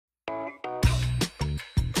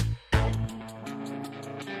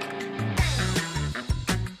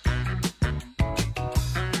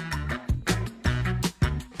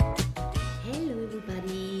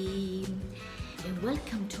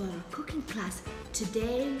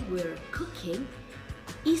Today we're cooking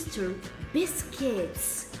Easter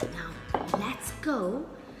biscuits. Now let's go.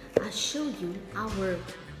 I'll show you our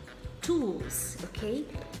tools, okay?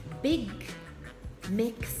 Big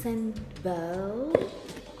mixing bowl,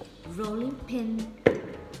 rolling pin,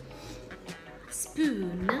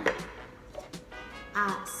 spoon,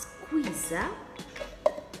 a squeezer,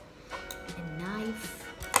 a knife,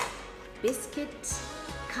 biscuit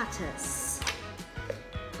cutters.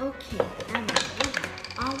 Okay, and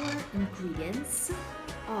our ingredients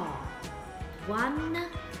are 1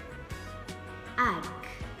 egg,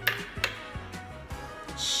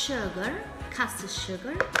 sugar, caster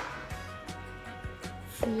sugar,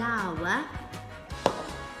 flour,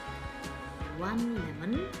 1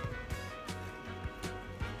 lemon,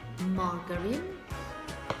 margarine,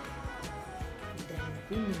 then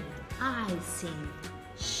we need icing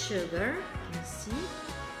sugar, can you see?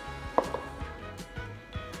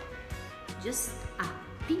 Just a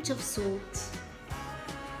pinch of salt,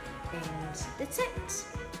 and that's it.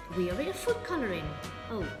 We are ready for food coloring.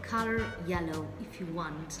 Oh, color yellow if you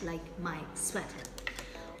want, like my sweater.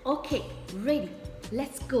 Okay, ready,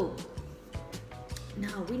 let's go.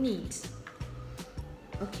 Now we need,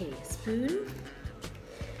 okay, spoon.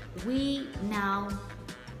 We now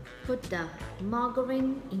put the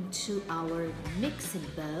margarine into our mixing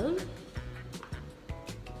bowl.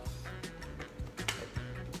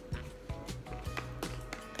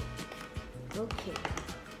 Okay,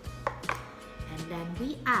 and then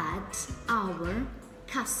we add our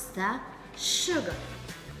caster sugar.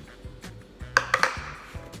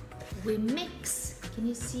 We mix, can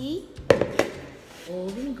you see, all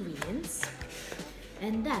the ingredients,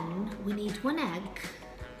 and then we need 1 egg.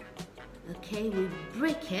 Okay, we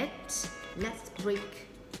break it. Let's break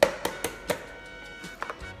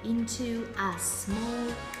into a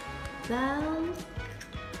small bowl.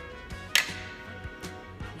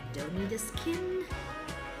 Don't need a skin,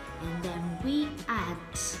 and then we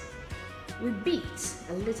beat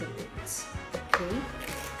a little bit, okay?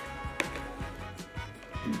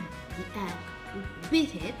 The egg, we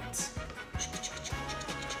beat it,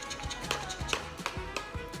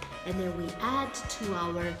 and then we add to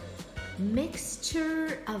our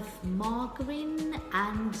mixture of margarine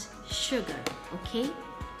and sugar, okay?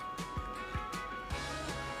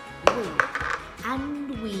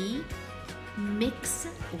 We mix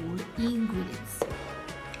all the ingredients.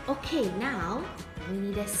 Okay, now we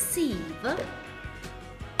need a sieve.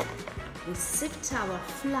 We sift our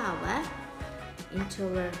flour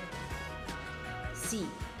into our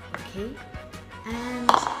sieve, okay?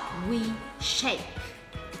 And we shake.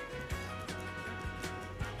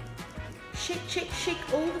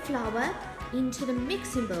 Shake all the flour into the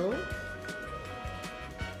mixing bowl,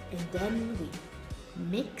 and then we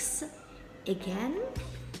mix again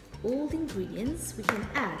all the ingredients. We can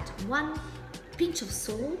add 1 pinch of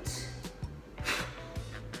salt,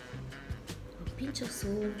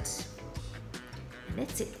 and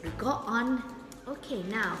that's it. We got on. Okay,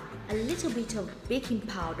 now a little bit of baking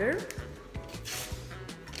powder,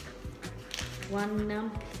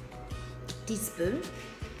 1 teaspoon.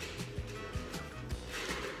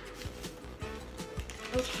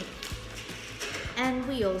 Okay, and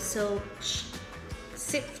we also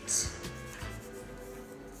sift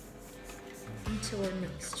into our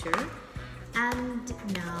mixture, and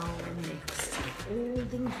now mix all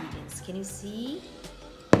the ingredients. Can you see?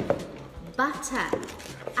 Butter,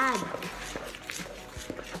 egg,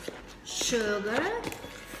 sugar,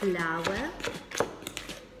 flour,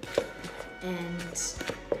 and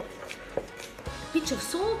a pinch of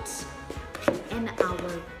salt, and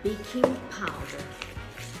our baking powder.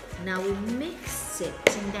 Now we mix it,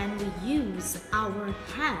 and then we use our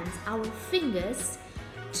hands, our fingers,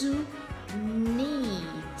 to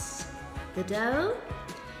knead the dough,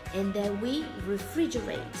 and then we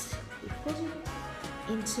refrigerate. We put it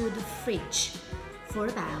into the fridge for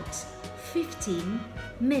about 15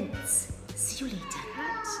 minutes. See you later.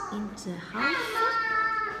 Cut into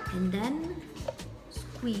half, and then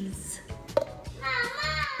squeeze.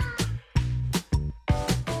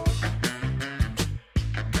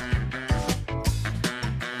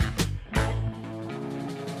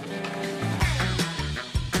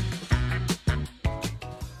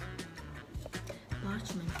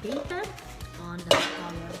 Parchment paper on the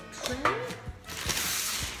our tray.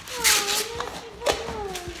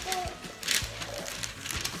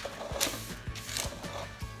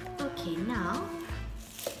 Okay, now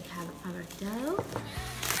we have our dough.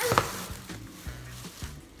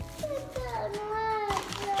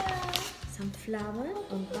 Some flour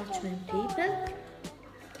on parchment paper.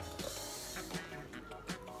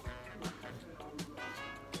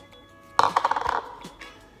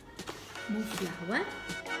 more flour.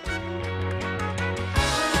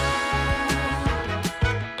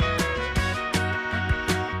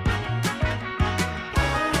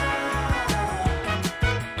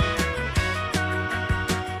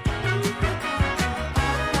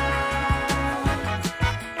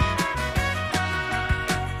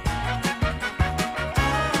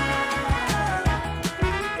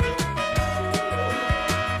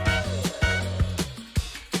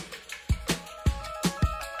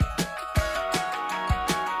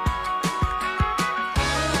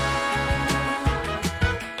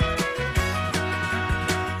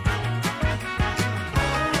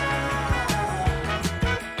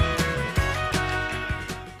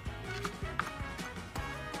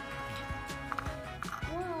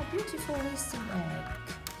 Beautiful Easter egg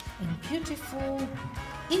and beautiful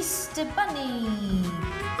Easter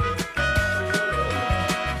bunny.